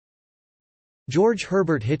George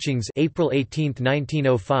Herbert Hitchings (April 18,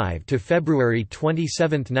 1905 to February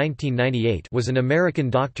 27, 1998) was an American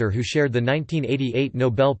doctor who shared the 1988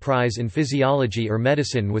 Nobel Prize in Physiology or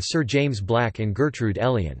Medicine with Sir James Black and Gertrude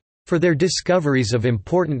Elion for their discoveries of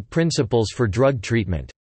important principles for drug treatment.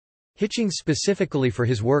 Hitchings specifically for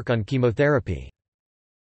his work on chemotherapy.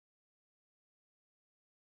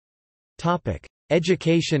 Topic: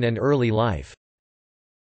 Education and early life.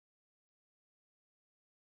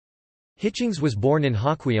 Hitchings was born in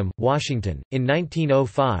Hoquiam, Washington, in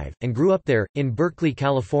 1905, and grew up there, in Berkeley,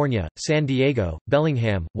 California, San Diego,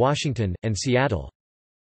 Bellingham, Washington, and Seattle.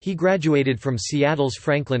 He graduated from Seattle's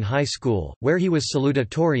Franklin High School, where he was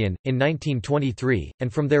salutatorian, in 1923,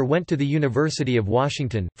 and from there went to the University of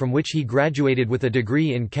Washington, from which he graduated with a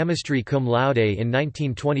degree in chemistry cum laude in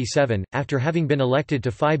 1927, after having been elected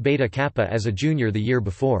to Phi Beta Kappa as a junior the year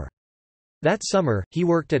before. That summer, he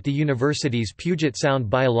worked at the university's Puget Sound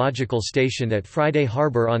Biological Station at Friday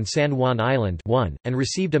Harbor on San Juan Island and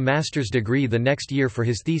received a master's degree the next year for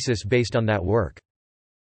his thesis based on that work.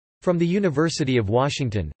 From the University of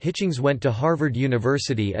Washington, Hitchings went to Harvard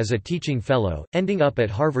University as a teaching fellow, ending up at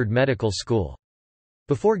Harvard Medical School.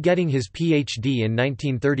 Before getting his Ph.D. in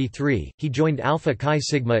 1933, he joined Alpha Chi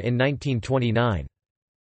Sigma in 1929.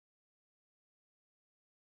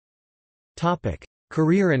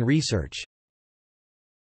 Career and research.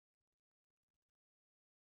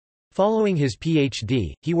 Following his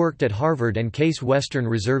Ph.D., he worked at Harvard and Case Western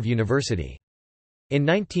Reserve University. In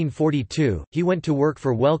 1942, he went to work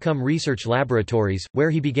for Wellcome Research Laboratories, where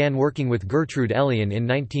he began working with Gertrude Elion in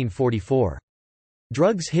 1944.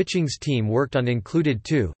 Drugs Hitchings' team worked on included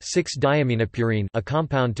 2,6-diaminopurine, a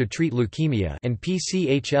compound to treat leukemia, and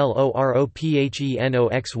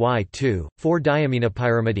PCHLOROPHENOXY2,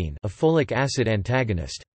 4-diaminopyrimidine, a folic acid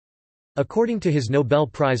antagonist. According to his Nobel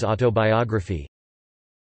Prize autobiography,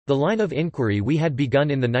 the line of inquiry we had begun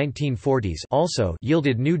in the 1940s also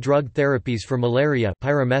yielded new drug therapies for malaria,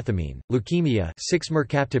 pyrimethamine, leukemia,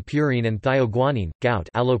 6-mercaptopurine and thioguanine, gout,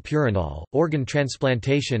 allopurinol, organ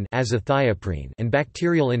transplantation, azathioprine, and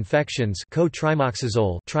bacterial infections,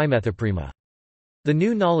 co-trimoxazole, trimethoprim. The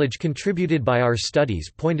new knowledge contributed by our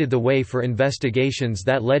studies pointed the way for investigations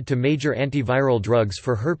that led to major antiviral drugs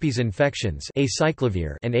for herpes infections,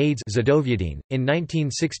 acyclovir, and AIDS, zidovudine. In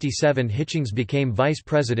 1967, Hitchings became vice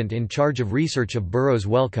president in charge of research of Burroughs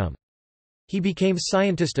Wellcome. He became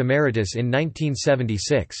scientist emeritus in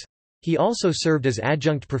 1976. He also served as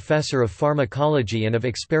adjunct professor of pharmacology and of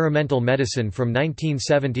experimental medicine from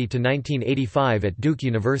 1970 to 1985 at Duke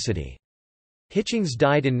University. Hitchings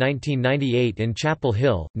died in 1998 in Chapel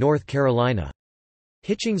Hill, North Carolina.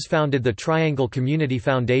 Hitchings founded the Triangle Community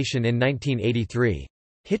Foundation in 1983.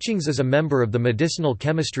 Hitchings is a member of the Medicinal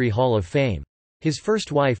Chemistry Hall of Fame. His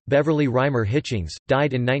first wife, Beverly Reimer Hitchings,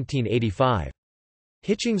 died in 1985.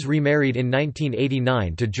 Hitchings remarried in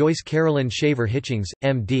 1989 to Joyce Carolyn Shaver Hitchings,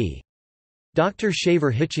 M.D. Dr.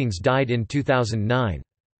 Shaver Hitchings died in 2009.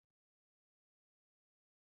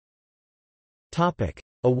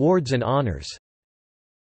 Awards and honors.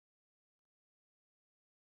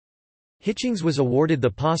 Hitchings was awarded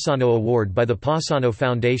the Passano Award by the Passano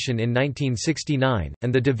Foundation in 1969,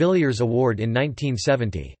 and the de Villiers Award in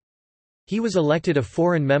 1970. He was elected a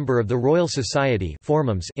foreign member of the Royal Society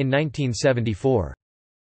in 1974.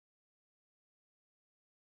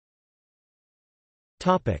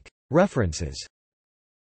 References